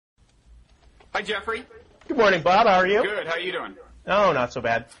Hi, Jeffrey. Good morning, Bob. How are you? Good. How you doing? Oh, not so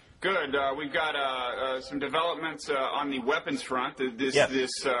bad. Good. We've got some developments on the weapons front. This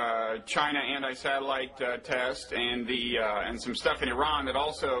China anti-satellite test and some stuff in Iran that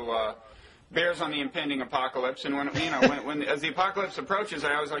also bears on the impending apocalypse. And when as the apocalypse approaches,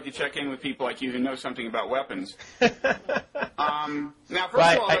 I always like to check in with people like you who know something about weapons. Now,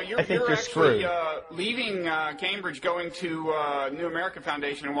 first of all, you're actually leaving Cambridge, going to New America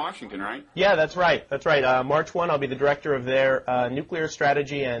Foundation in Washington, right? Yeah, that's right. That's right. March 1, I'll be the director of their Nuclear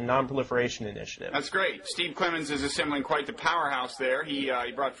Strategy and Nonproliferation Initiative. That's great. Steve Clemens is assembling quite the powerhouse there. He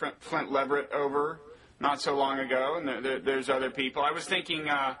brought Flint Leverett over not so long ago, and there's other people. I was thinking,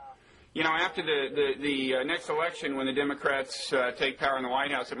 after the next election, when the Democrats take power in the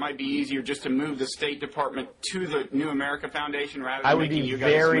White House, it might be easier just to move the State Department to the New America Foundation rather than making you guys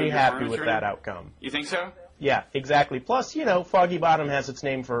move your furniture. I would be very happy with that outcome. You think so? Yeah, exactly. Plus, Foggy Bottom has its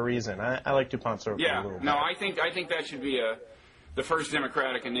name for a reason. I like Dupont Circle a little bit. No, I think that should be the first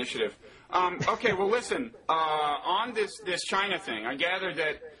Democratic initiative. Okay, well, listen, on this China thing, I gather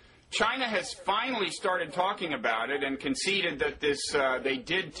that China has finally started talking about it and conceded that they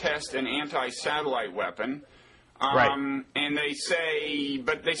did test an anti-satellite weapon. Right. And they say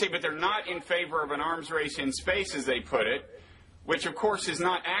they're not in favor of an arms race in space, as they put it, which of course is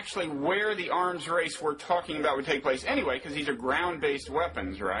not actually where the arms race we're talking about would take place anyway, because these are ground-based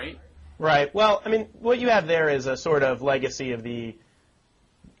weapons, right? Right. Well, I mean, what you have there is a sort of legacy of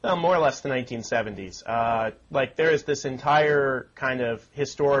more or less the 1970s. There is this entire kind of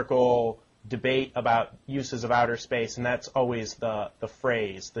historical debate about uses of outer space, and that's always the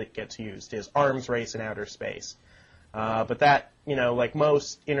phrase that gets used, is arms race in outer space. But that, like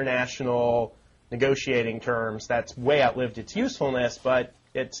most international negotiating terms, that's way outlived its usefulness, but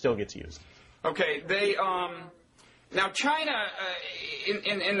it still gets used. Okay, now China,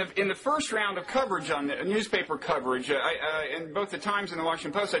 in the first round of coverage on the newspaper coverage, in both the Times and the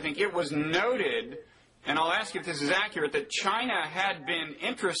Washington Post, I think it was noted, and I'll ask you if this is accurate, that China had been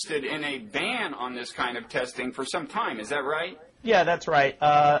interested in a ban on this kind of testing for some time. Is that right? Yeah, that's right.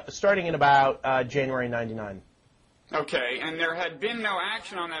 Starting in about January '99. Okay, and there had been no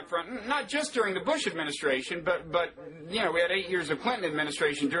action on that front, not just during the Bush administration, but we had 8 years of Clinton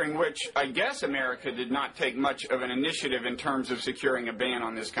administration during which I guess America did not take much of an initiative in terms of securing a ban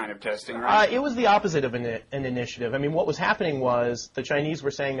on this kind of testing, right? It was the opposite of an initiative. I mean, what was happening was the Chinese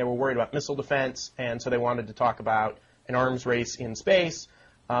were saying they were worried about missile defense, and so they wanted to talk about an arms race in space,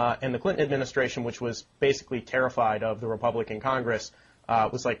 and the Clinton administration, which was basically terrified of the Republican Congress,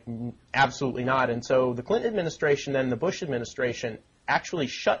 was like, absolutely not. And so the Clinton administration and the Bush administration actually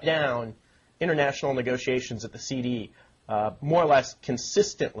shut down international negotiations at the CD more or less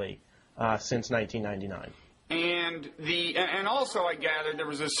consistently since 1999. And also, I gathered there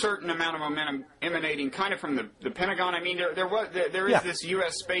was a certain amount of momentum emanating kind of from the Pentagon. I mean, there is this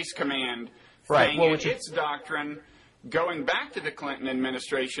U.S. Space Command thing, and its doctrine, going back to the Clinton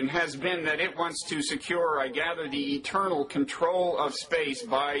administration, has been that it wants to secure, I gather, the eternal control of space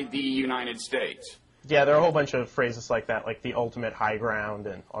by the United States. Yeah, there are a whole bunch of phrases like that, like the ultimate high ground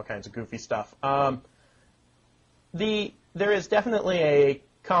and all kinds of goofy stuff. There is definitely a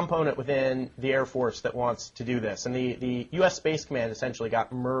component within the Air Force that wants to do this, and the U.S. Space Command essentially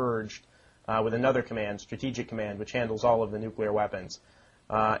got merged with another command, Strategic Command, which handles all of the nuclear weapons.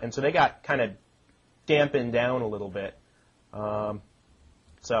 And so they got kind of dampened down a little bit. But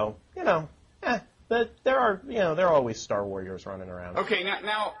there are always Star Warriors running around. Okay,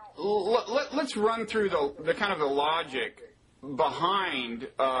 now let's run through the kind of the logic behind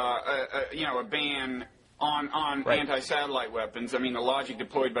a ban on anti-satellite weapons. I mean, the logic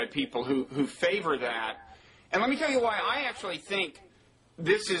deployed by people who favor that. And let me tell you why I actually think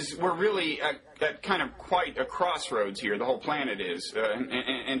we're really at kind of quite a crossroads here, the whole planet is,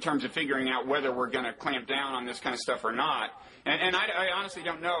 in terms of figuring out whether we're going to clamp down on this kind of stuff or not. And I honestly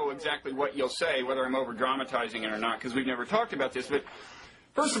don't know exactly what you'll say, whether I'm over-dramatizing it or not, because we've never talked about this. But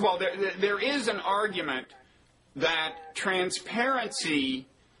first of all, there is an argument that transparency,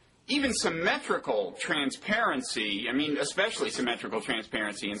 even symmetrical transparency, I mean, especially symmetrical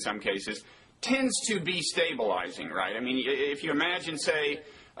transparency in some cases, tends to be stabilizing, right? I mean, if you imagine, say,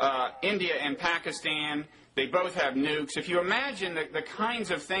 India and Pakistan, they both have nukes. If you imagine the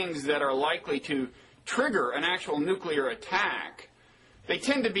kinds of things that are likely to trigger an actual nuclear attack, they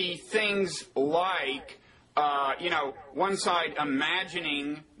tend to be things like, one side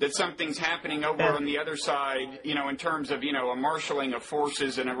imagining that something's happening over on the other side, in terms of, a marshaling of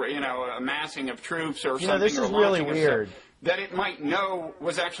forces and a massing of troops or something. This is really weird. that it might know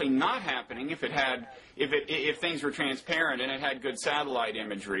was actually not happening if things were transparent and it had good satellite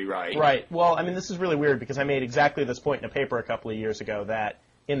imagery, right? Right. Well, I mean, this is really weird because I made exactly this point in a paper a couple of years ago that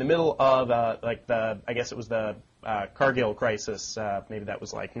in the middle of I guess it was the Kargil crisis, maybe that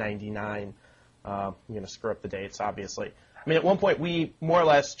was like 99. I'm going to screw up the dates, obviously. I mean, at one point we more or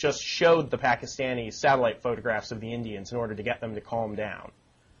less just showed the Pakistani satellite photographs of the Indians in order to get them to calm down.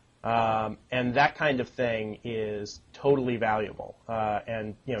 And that kind of thing is totally valuable.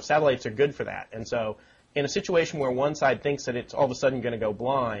 And, satellites are good for that. And so in a situation where one side thinks that it's all of a sudden going to go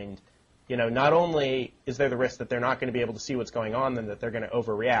blind, not only is there the risk that they're not going to be able to see what's going on and that they're going to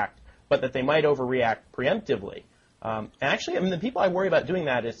overreact, but that they might overreact preemptively. And actually, I mean, the people I worry about doing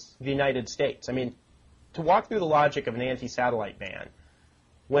that is the United States. I mean, to walk through the logic of an anti-satellite ban,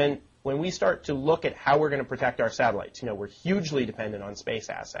 when we start to look at how we're going to protect our satellites, we're hugely dependent on space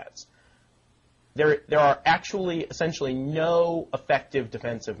assets. There are actually essentially no effective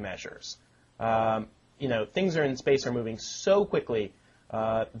defensive measures. Things in space are moving so quickly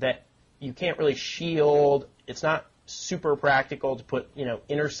that you can't really shield. It's not super practical to put,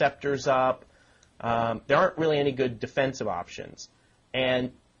 interceptors up. There aren't really any good defensive options.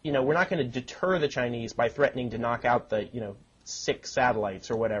 And, we're not going to deter the Chinese by threatening to knock out the, 6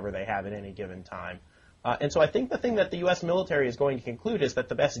 satellites or whatever they have at any given time. And so I think the thing that the U.S. military is going to conclude is that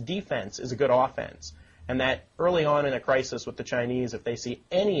the best defense is a good offense. And that early on in a crisis with the Chinese, if they see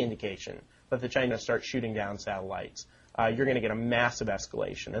any indication that the Chinese start shooting down satellites, you're going to get a massive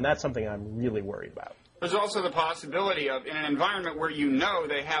escalation. And that's something I'm really worried about. There's also the possibility of, in an environment where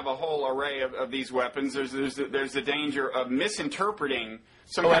they have a whole array of these weapons, there's the danger of misinterpreting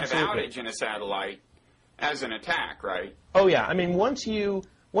some kind of outage in a satellite as an attack, right? Oh, yeah. I mean, once you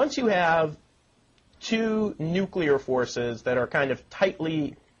have 2 nuclear forces that are kind of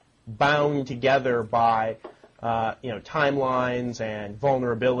tightly bound together by, timelines and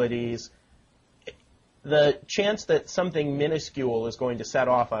vulnerabilities, the chance that something minuscule is going to set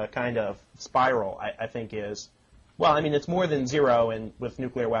off a kind of spiral, I think is, well, I mean, it's more than 0, and with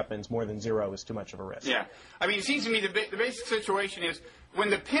nuclear weapons, more than 0 is too much of a risk. Yeah. I mean, it seems to me the basic situation is when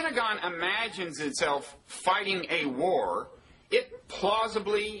the Pentagon imagines itself fighting a war, it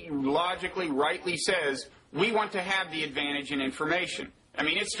plausibly, logically, rightly says, we want to have the advantage in information. I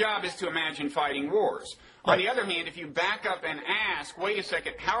mean, its job is to imagine fighting wars. On the other hand, if you back up and ask, wait a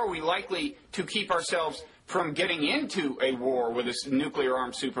second, how are we likely to keep ourselves from getting into a war with a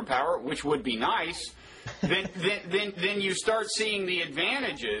nuclear-armed superpower, which would be nice, then you start seeing the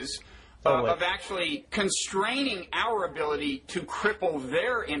advantages of actually constraining our ability to cripple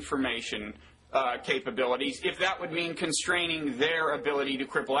their information capabilities, if that would mean constraining their ability to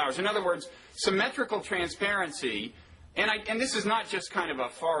cripple ours. In other words, symmetrical transparency. And this is not just kind of a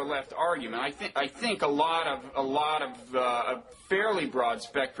far left argument. I think a lot of a fairly broad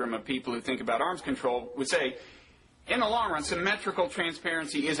spectrum of people who think about arms control would say, in the long run, symmetrical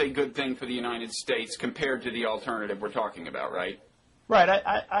transparency is a good thing for the United States compared to the alternative we're talking about, right? Right.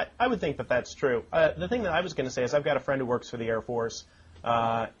 I would think that that's true. The thing that I was going to say is I've got a friend who works for the Air Force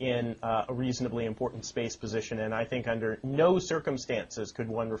in a reasonably important space position, and I think under no circumstances could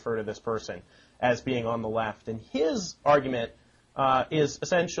one refer to this person as being on the left. And his argument is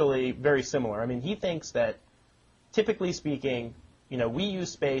essentially very similar. I mean, he thinks that, typically speaking, we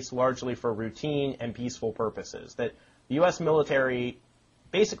use space largely for routine and peaceful purposes, that the U.S. military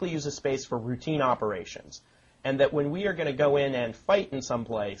basically uses space for routine operations, and that when we are going to go in and fight in some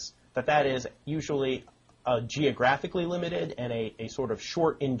place, that is usually geographically limited and a sort of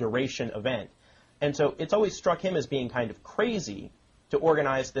short in duration event. And so it's always struck him as being kind of crazy to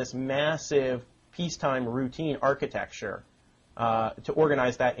organize this massive peacetime routine architecture, to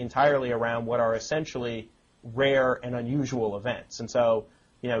organize that entirely around what are essentially rare and unusual events. And so,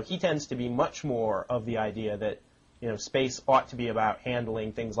 he tends to be much more of the idea that, space ought to be about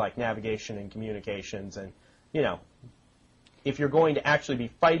handling things like navigation and communications. And, if you're going to actually be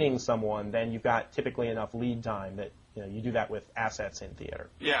fighting someone, then you've got typically enough lead time that, you do that with assets in theater.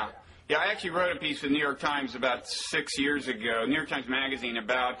 Yeah. Yeah, I actually wrote a piece for the New York Times about 6 years ago, New York Times Magazine,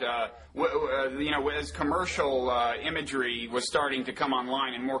 about, as commercial imagery was starting to come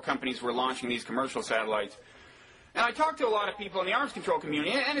online and more companies were launching these commercial satellites. And I talked to a lot of people in the arms control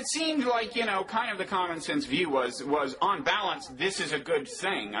community, and it seemed like, kind of the common sense view was on balance, this is a good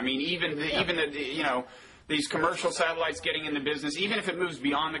thing. I mean, even these commercial satellites getting in the business, even if it moves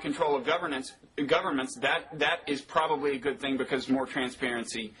beyond the control of governments, that is probably a good thing because more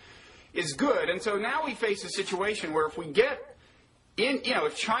transparency is good. And so now we face a situation where if we get in,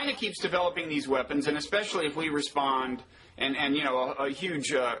 if China keeps developing these weapons, and especially if we respond and a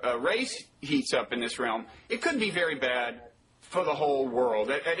huge race heats up in this realm, it could be very bad for the whole world.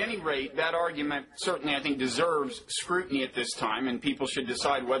 At any rate, that argument certainly, I think, deserves scrutiny at this time, and people should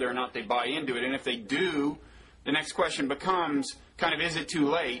decide whether or not they buy into it. And if they do, the next question becomes, kind of, is it too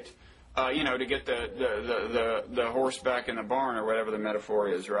late, to get the horse back in the barn, or whatever the metaphor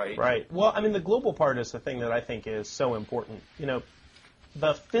is, right? Right. Well, I mean, the global part is the thing that I think is so important.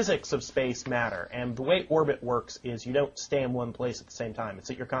 The physics of space matter, and the way orbit works is you don't stay in one place at the same time. It's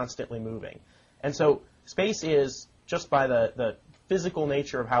that you're constantly moving. And so space is, just by the physical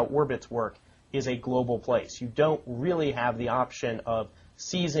nature of how orbits work, is a global place. You don't really have the option of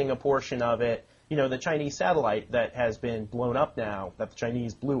seizing a portion of it. The Chinese satellite that has been blown up now, that the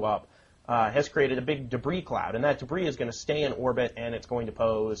Chinese blew up, has created a big debris cloud, and that debris is going to stay in orbit, and it's going to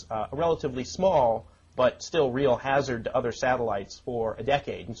pose a relatively small but still real hazard to other satellites for a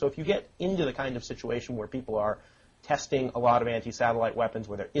decade. And so if you get into the kind of situation where people are testing a lot of anti-satellite weapons,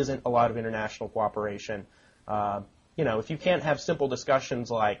 where there isn't a lot of international cooperation, if you can't have simple discussions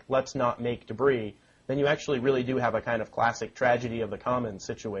like, let's not make debris, then you actually really do have a kind of classic tragedy of the commons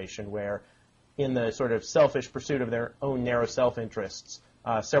situation where, in the sort of selfish pursuit of their own narrow self-interests,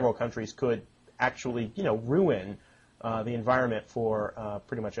 several countries could actually, ruin the environment for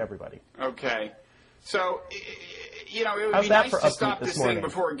pretty much everybody. Okay. So, it would be nice to stop this thing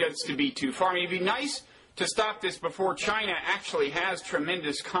before it gets to be too far. I mean, it'd be nice to stop this before China actually has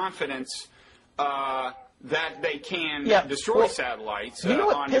tremendous confidence that they can destroy satellites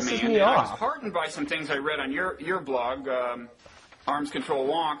on demand. Me off? I was heartened by some things I read on your blog, Arms Control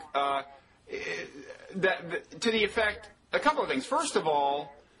Wonk, to the effect, a couple of things. First of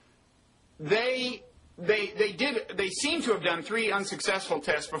all, they seem to have done 3 unsuccessful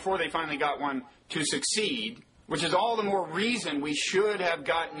tests before they finally got one to succeed, which is all the more reason we should have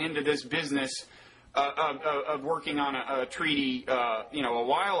gotten into this business of working on a treaty, a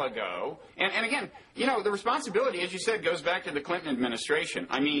while ago. And again, the responsibility, as you said, goes back to the Clinton administration.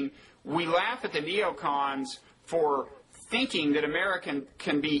 I mean, we laugh at the neocons for thinking that America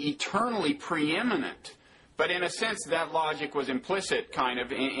can be eternally preeminent. But in a sense, that logic was implicit, kind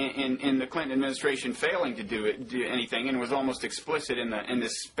of, in the Clinton administration failing to do anything, and was almost explicit in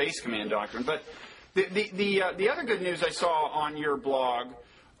this Space Command doctrine. But the other good news I saw on your blog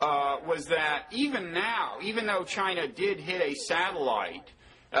was that even now, even though China did hit a satellite,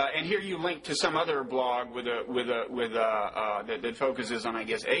 and here you link to some other blog that focuses on, I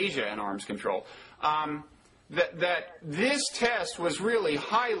guess, Asia and arms control, that this test was really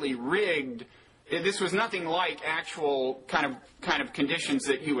highly rigged. This was nothing like actual kind of conditions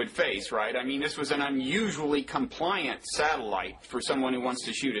that you would face, right? I mean, this was an unusually compliant satellite for someone who wants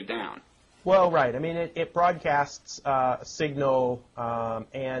to shoot it down. Well, right. I mean, it broadcasts a signal,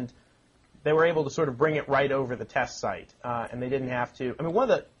 and they were able to sort of bring it right over the test site, and they didn't have to. I mean,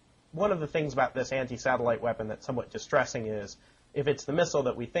 one of the things about this anti-satellite weapon that's somewhat distressing is, if it's the missile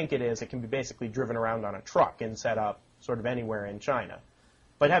that we think it is, it can be basically driven around on a truck and set up sort of anywhere in China.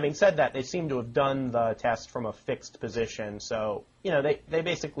 But having said that, they seem to have done the test from a fixed position, so they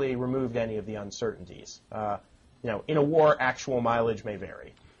basically removed any of the uncertainties. In a war, actual mileage may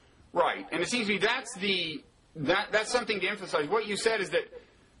vary. Right, and it seems to me that's something to emphasize. What you said is that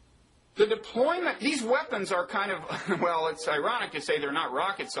the deployment, these weapons are kind of, well, it's ironic to say they're not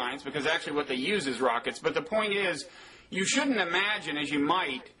rocket science, because actually what they use is rockets. But the point is, you shouldn't imagine, as you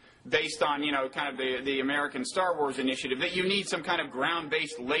might, based on, kind of the American Star Wars initiative, that you need some kind of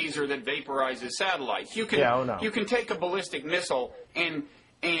ground-based laser that vaporizes satellites. You can take a ballistic missile and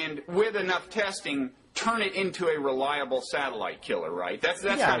with enough testing, turn it into a reliable satellite killer, right? That's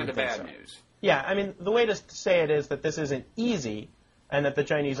kind of the bad news. Yeah, I mean, the way to say it is that this isn't easy, and that the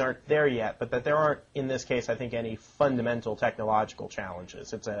Chinese aren't there yet, but that there aren't, in this case, I think, any fundamental technological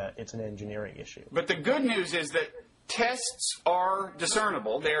challenges. It's an engineering issue. But the good news is that tests are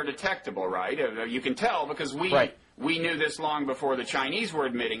discernible. They are detectable, right? You can tell because we knew this long before the Chinese were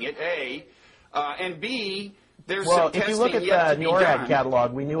admitting it, A. And B, there's some testing yet to be done. Well, if you look at the NORAD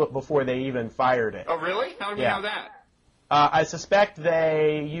catalog, we knew it before they even fired it. Oh, really? How did we know that? I suspect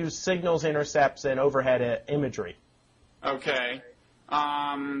they use signals, intercepts, and overhead imagery. Okay.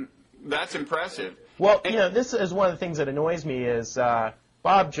 That's impressive. Well, this is one of the things that annoys me is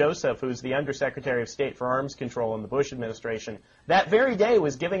Bob Joseph, who's the Undersecretary of State for Arms Control in the Bush administration, that very day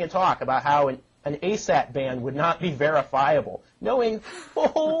was giving a talk about how an ASAT ban would not be verifiable, knowing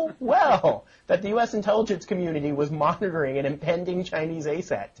full well that the U.S. intelligence community was monitoring an impending Chinese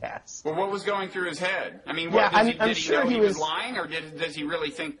ASAT test. Well, what was going through his head? I mean, did he know he was lying, or does he really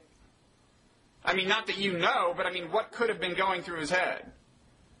think... I mean, not that you know, but I mean, what could have been going through his head?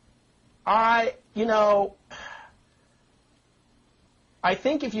 I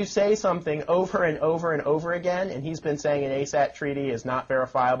think if you say something over and over and over again, and he's been saying an ASAT treaty is not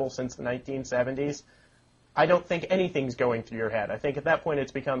verifiable since the 1970s, I don't think anything's going through your head. I think at that point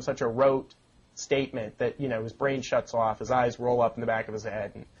it's become such a rote statement that, his brain shuts off, his eyes roll up in the back of his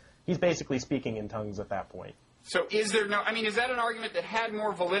head, and he's basically speaking in tongues at that point. So is there is that an argument that had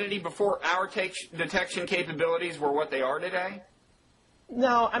more validity before our detection capabilities were what they are today?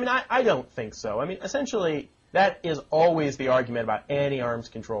 No, I don't think so. Essentially, that is always the argument about any arms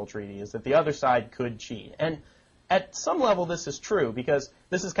control treaty, is that the other side could cheat. And at some level, this is true, because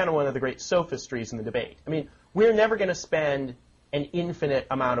this is kind of one of the great sophistries in the debate. We're never going to spend an infinite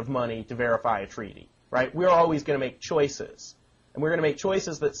amount of money to verify a treaty, right? We're always going to make choices. And we're going to make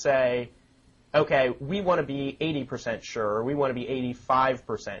choices that say, okay, we want to be 80% sure, or we want to be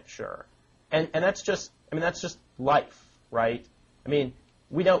 85% sure. And that's just life, right?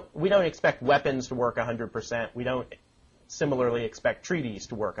 We don't expect weapons to work 100%. We don't similarly expect treaties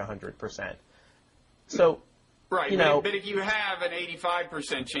to work 100%. So, right, but if you have an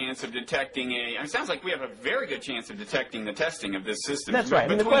 85% chance of detecting it sounds like we have a very good chance of detecting the testing of this system. That's right.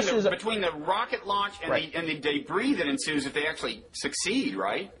 The question is between the rocket launch and, right. the debris that ensues if they actually succeed,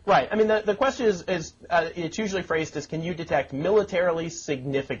 right? Right. The question is it's usually phrased as, can you detect militarily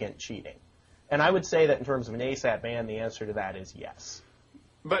significant cheating? And I would say that in terms of an ASAT ban, the answer to that is yes.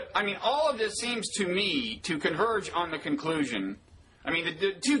 But, all of this seems to me to converge on the conclusion.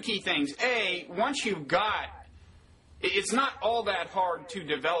 The two key things. A, once you've got, it's not all that hard to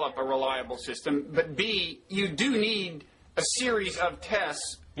develop a reliable system, but B, you do need a series of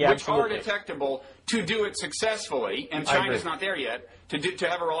tests which absolutely. are detectable to do it successfully, and China's not there yet, to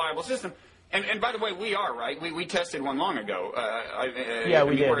have a reliable system. And by the way, we are, right? We tested one long ago.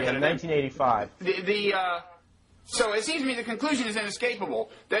 We did, in 1985. So it seems to me the conclusion is inescapable,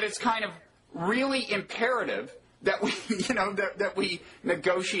 that it's kind of really imperative that we, that we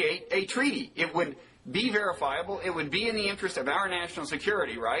negotiate a treaty. It would be verifiable. It would be in the interest of our national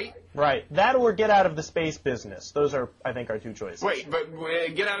security, right? Right. That or get out of the space business. Those are, I think, our two choices. Wait, but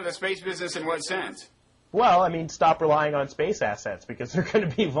get out of the space business in what sense? Well, stop relying on space assets because they're going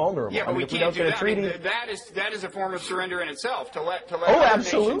to be vulnerable. Yeah, but we can't do that. Treaty... that is a form of surrender in itself, to let other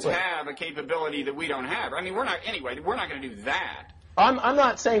nations have a capability that we don't have. We're not going to do that. I'm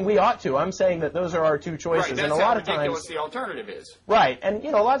not saying we ought to. I'm saying that those are our two choices. Right, that's and a lot how of ridiculous times, the alternative is. Right, and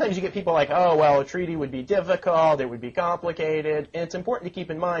a lot of times you get people like, oh, well, a treaty would be difficult, it would be complicated, and it's important to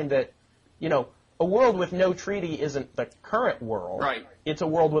keep in mind that, a world with no treaty isn't the current world. Right. It's a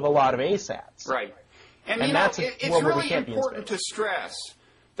world with a lot of ASATs. Right. And it's really important to stress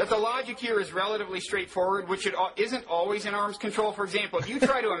that the logic here is relatively straightforward, which it isn't always in arms control. For example, if you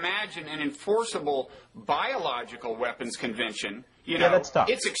try to imagine an enforceable biological weapons convention, that's tough.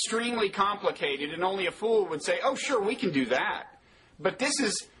 It's extremely complicated, and only a fool would say, oh, sure, we can do that. But this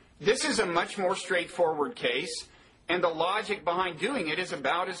is a much more straightforward case, and the logic behind doing it is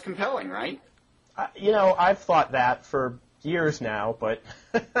about as compelling, right? I've thought that for years now, but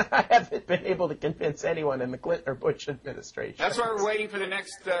I haven't been able to convince anyone in the Clinton or Bush administration. That's why we're waiting for the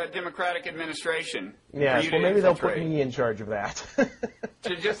next Democratic administration. Yeah, well, maybe they'll put me in charge of that.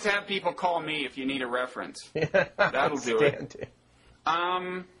 To just have people call me if you need a reference. Yeah, that'll do it.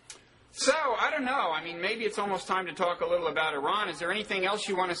 So, I don't know. Maybe it's almost time to talk a little about Iran. Is there anything else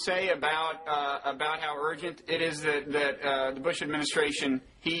you want to say about how urgent it is that the Bush administration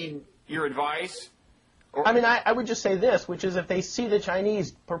heed your advice? I would just say this, which is if they see the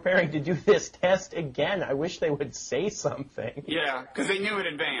Chinese preparing to do this test again, I wish they would say something. Yeah, because they knew in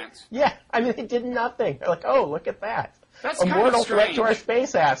advance. Yeah, they did nothing. They're like, oh, look at that. That's a mortal strange. threat to our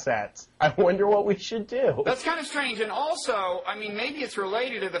space assets. I wonder what we should do. That's kind of strange. And also, maybe it's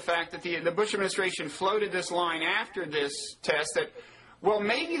related to the fact that the Bush administration floated this line after this test that, well,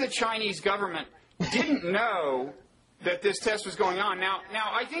 maybe the Chinese government didn't know that this test was going on. Now,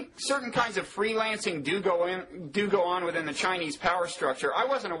 I think certain kinds of freelancing do go on within the Chinese power structure. I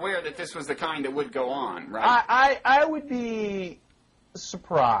wasn't aware that this was the kind that would go on, right? I would be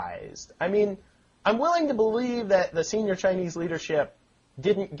surprised. I'm willing to believe that the senior Chinese leadership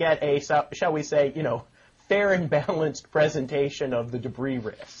didn't get a, shall we say, fair and balanced presentation of the debris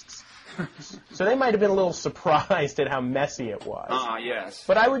risks. So they might have been a little surprised at how messy it was. Yes.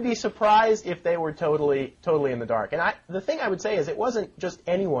 But I would be surprised if they were totally in the dark. And the thing I would say is it wasn't just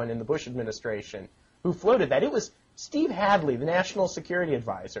anyone in the Bush administration who floated that. It was Steve Hadley, the national security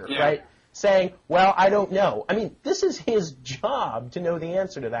advisor, right, saying, well, I don't know. This is his job to know the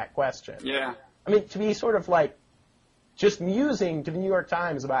answer to that question. Yeah. To be sort of like just musing to the New York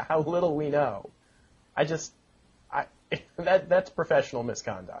Times about how little we know. That's professional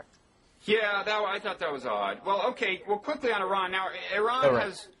misconduct. Yeah, I thought that was odd. Well, okay, well, quickly on Iran. Now, Iran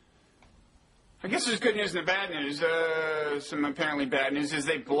has, I guess there's good news and the bad news. Some apparently bad news is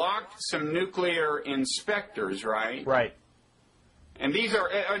they blocked some nuclear inspectors, right? Right. And these are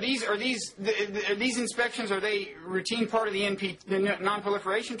these inspections, are they routine part of the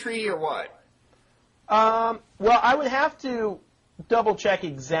Non-Proliferation Treaty or what? Well, I would have to double-check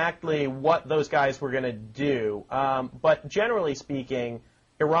exactly what those guys were going to do. But generally speaking,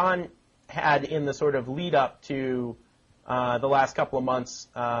 Iran had, in the sort of lead-up to the last couple of months,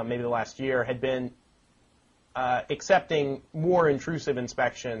 maybe the last year, had been accepting more intrusive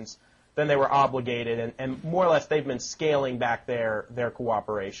inspections than they were obligated, and more or less they've been scaling back their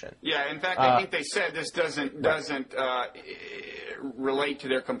cooperation. Yeah, in fact, I think they said this doesn't relate to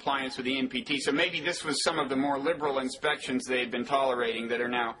their compliance with the NPT, so maybe this was some of the more liberal inspections they had been tolerating that are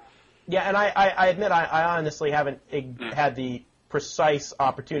now... Yeah, and I admit I honestly haven't had the precise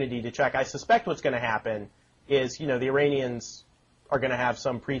opportunity to check. I suspect what's going to happen is, the Iranians are going to have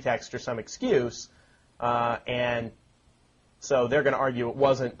some pretext or some excuse, and so they're going to argue it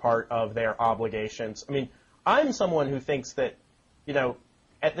wasn't part of their obligations. I mean, I'm someone who thinks that,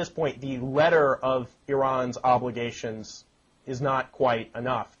 at this point, the letter of Iran's obligations is not quite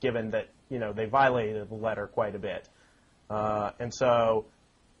enough, given that, they violated the letter quite a bit. And so,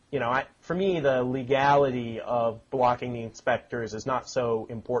 for me, the legality of blocking the inspectors is not so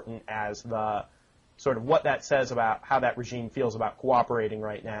important as the sort of what that says about how that regime feels about cooperating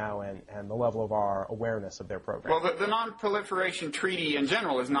right now and the level of our awareness of their program. Well, the Non-Proliferation Treaty in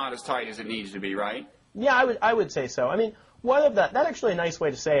general is not as tight as it needs to be, right? Yeah, I would say so. I mean, that's actually a nice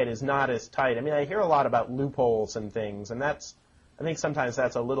way to say it, is not as tight. I mean, I hear a lot about loopholes and things, and I think sometimes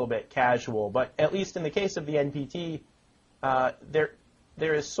that's a little bit casual. But at least in the case of the NPT,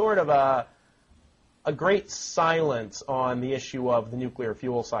 there is sort of a great silence on the issue of the nuclear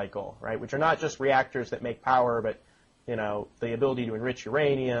fuel cycle, right? Which are not just reactors that make power, but the ability to enrich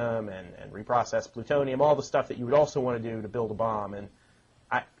uranium and reprocess plutonium, all the stuff that you would also want to do to build a bomb. And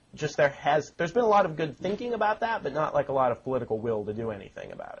there's been a lot of good thinking about that, but not like a lot of political will to do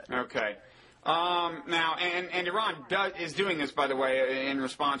anything about it. Okay. Now, and Iran is doing this, by the way, in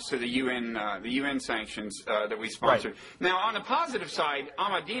response to the UN sanctions that we sponsored. Right. Now, on the positive side,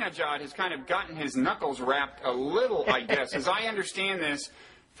 Ahmadinejad has kind of gotten his knuckles wrapped a little, I guess. As I understand this,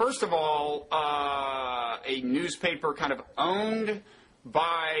 first of all, a newspaper kind of owned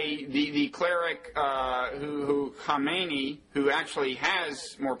by the cleric who Khamenei, who actually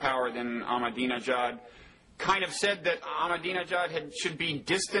has more power than Ahmadinejad, kind of said that Ahmadinejad should be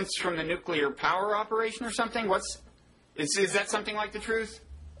distanced from the nuclear power operation or something? Is that something like the truth?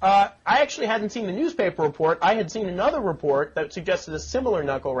 I actually hadn't seen the newspaper report. I had seen another report that suggested a similar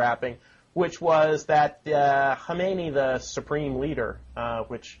knuckle wrapping, which was that Khamenei, the supreme leader,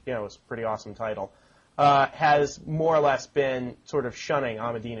 which is a pretty awesome title, has more or less been sort of shunning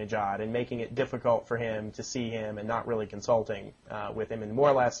Ahmadinejad and making it difficult for him to see him and not really consulting with him, and more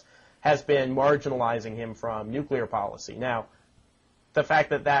or less has been marginalizing him from nuclear policy. Now, the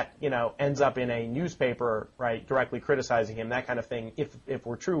fact that ends up in a newspaper, right, directly criticizing him, that kind of thing, if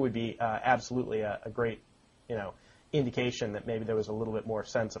were true, would be absolutely a great, indication that maybe there was a little bit more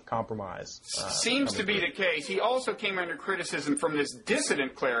sense of compromise. Seems to be the case. He also came under criticism from this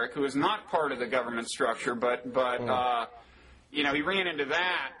dissident cleric who is not part of the government structure, but he ran into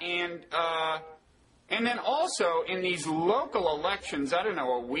that. And then also in these local elections, I don't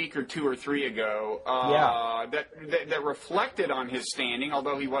know, a week or two or three ago, that reflected on his standing,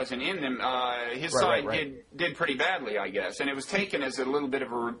 although he wasn't in them. His side did pretty badly, I guess, and it was taken as a little bit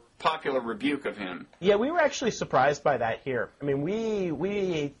of a popular rebuke of him. Yeah, we were actually surprised by that here. I mean,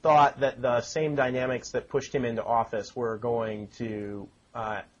 we thought that the same dynamics that pushed him into office were going to,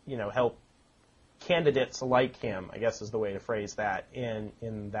 help candidates like him, I guess is the way to phrase that,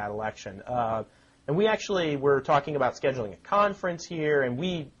 in that election. And we actually were talking about scheduling a conference here, and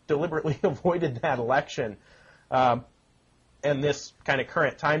we deliberately avoided that election and this kind of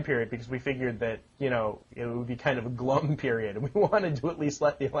current time period because we figured that, it would be kind of a glum period, and we wanted to at least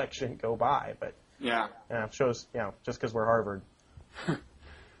let the election go by. But it shows, just because we're Harvard.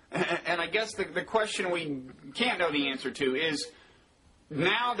 And I guess the question we can't know the answer to is,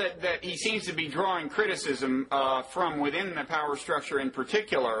 now that he seems to be drawing criticism from within the power structure in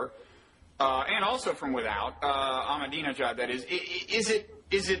particular, and also from without, Ahmadinejad, that is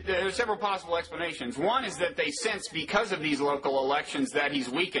there are several possible explanations. One is that they sense, because of these local elections, that he's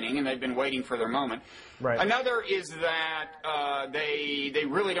weakening, and they've been waiting for their moment. Right. Another is that they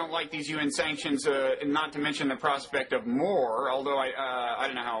really don't like these UN sanctions, not to mention the prospect of more, although I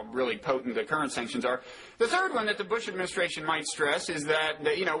don't know how really potent the current sanctions are. The third one that the Bush administration might stress is that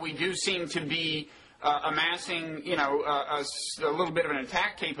we do seem to be amassing, a little bit of an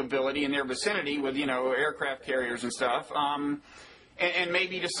attack capability in their vicinity with, aircraft carriers and stuff. And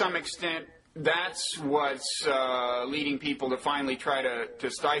maybe to some extent that's what's leading people to finally try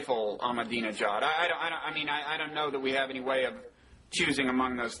to stifle Ahmadinejad. I don't know that we have any way of choosing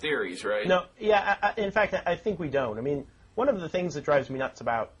among those theories, right? No, yeah, in fact, I think we don't. I mean, one of the things that drives me nuts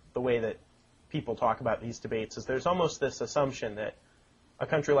about the way that people talk about these debates is there's almost this assumption that a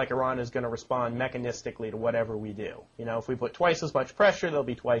country like Iran is going to respond mechanistically to whatever we do. If we put twice as much pressure, they'll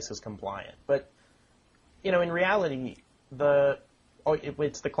be twice as compliant. But, in reality,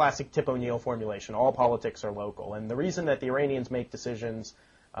 it's the classic Tip O'Neill formulation. All politics are local. And the reason that the Iranians make decisions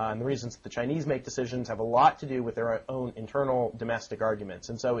and the reasons that the Chinese make decisions have a lot to do with their own internal domestic arguments.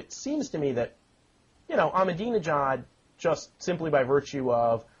 And so it seems to me that, Ahmadinejad, just simply by virtue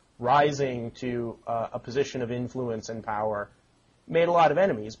of rising to a position of influence and power, made a lot of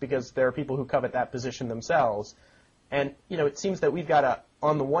enemies because there are people who covet that position themselves. And, it seems that we've got to,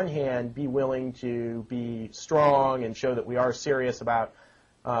 on the one hand, be willing to be strong and show that we are serious about,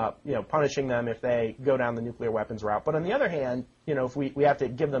 punishing them if they go down the nuclear weapons route. But on the other hand, if we have to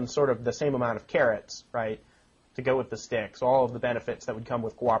give them sort of the same amount of carrots, right, to go with the sticks, all of the benefits that would come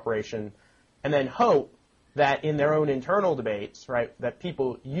with cooperation, and then hope that in their own internal debates, right, that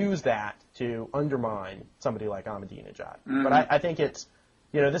people use that to undermine somebody like Ahmadinejad. Mm-hmm. But I think it's,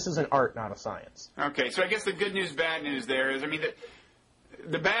 this is an art, not a science. Okay, so I guess the good news, bad news there is,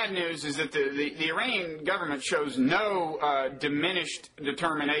 the bad news is that the Iranian government shows no diminished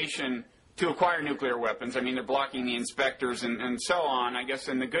determination to acquire nuclear weapons. They're blocking the inspectors and so on, I guess,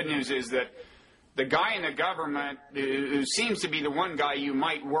 and the good news is that the guy in the government who seems to be the one guy you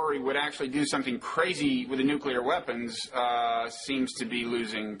might worry would actually do something crazy with the nuclear weapons seems to be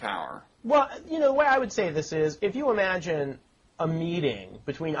losing power. Well, the way I would say this is, if you imagine a meeting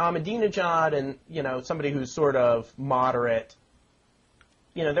between Ahmadinejad and, somebody who's sort of moderate,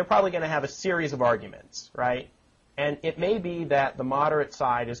 they're probably going to have a series of arguments, right? And it may be that the moderate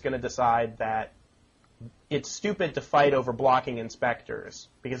side is going to decide that it's stupid to fight over blocking inspectors,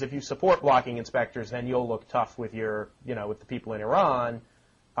 because if you support blocking inspectors, then you'll look tough with with the people in Iran,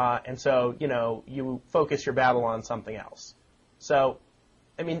 and so, you focus your battle on something else. So,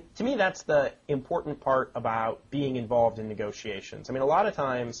 to me, that's the important part about being involved in negotiations. A lot of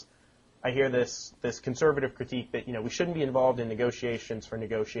times I hear this conservative critique that, we shouldn't be involved in negotiations for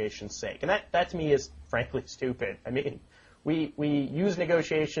negotiation's sake. And that to me is frankly stupid. We use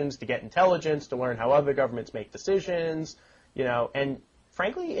negotiations to get intelligence, to learn how other governments make decisions, and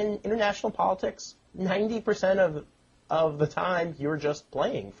frankly, in international politics, 90% of the time, you're just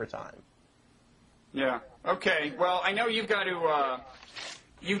playing for time. Yeah. Okay. Well, I know you've got to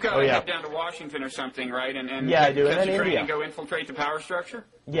head down to Washington or something, right? And yeah, I do. And then India. And go infiltrate the power structure?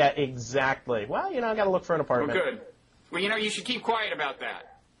 Yeah, exactly. Well, I've got to look for an apartment. Well, good. Well, you should keep quiet about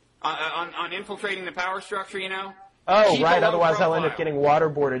that. On infiltrating the power structure, Oh, keep right. Otherwise, profile. I'll end up getting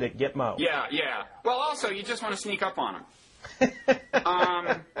waterboarded at Gitmo. Yeah. Well, also, you just want to sneak up on them.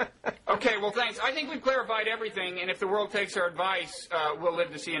 Okay, well, thanks. I think we've clarified everything, and if the world takes our advice, we'll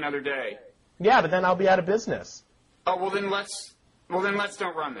live to see another day. Yeah, but then I'll be out of business. Oh, well, then let's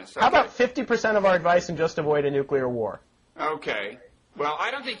don't run this. Okay. How about 50% of our advice and just avoid a nuclear war? Okay. Well,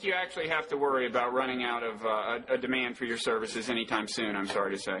 I don't think you actually have to worry about running out of a demand for your services anytime soon, I'm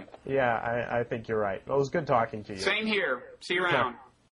sorry to say. Yeah, I think you're right. Well, it was good talking to you. Same here. See you around. Yeah.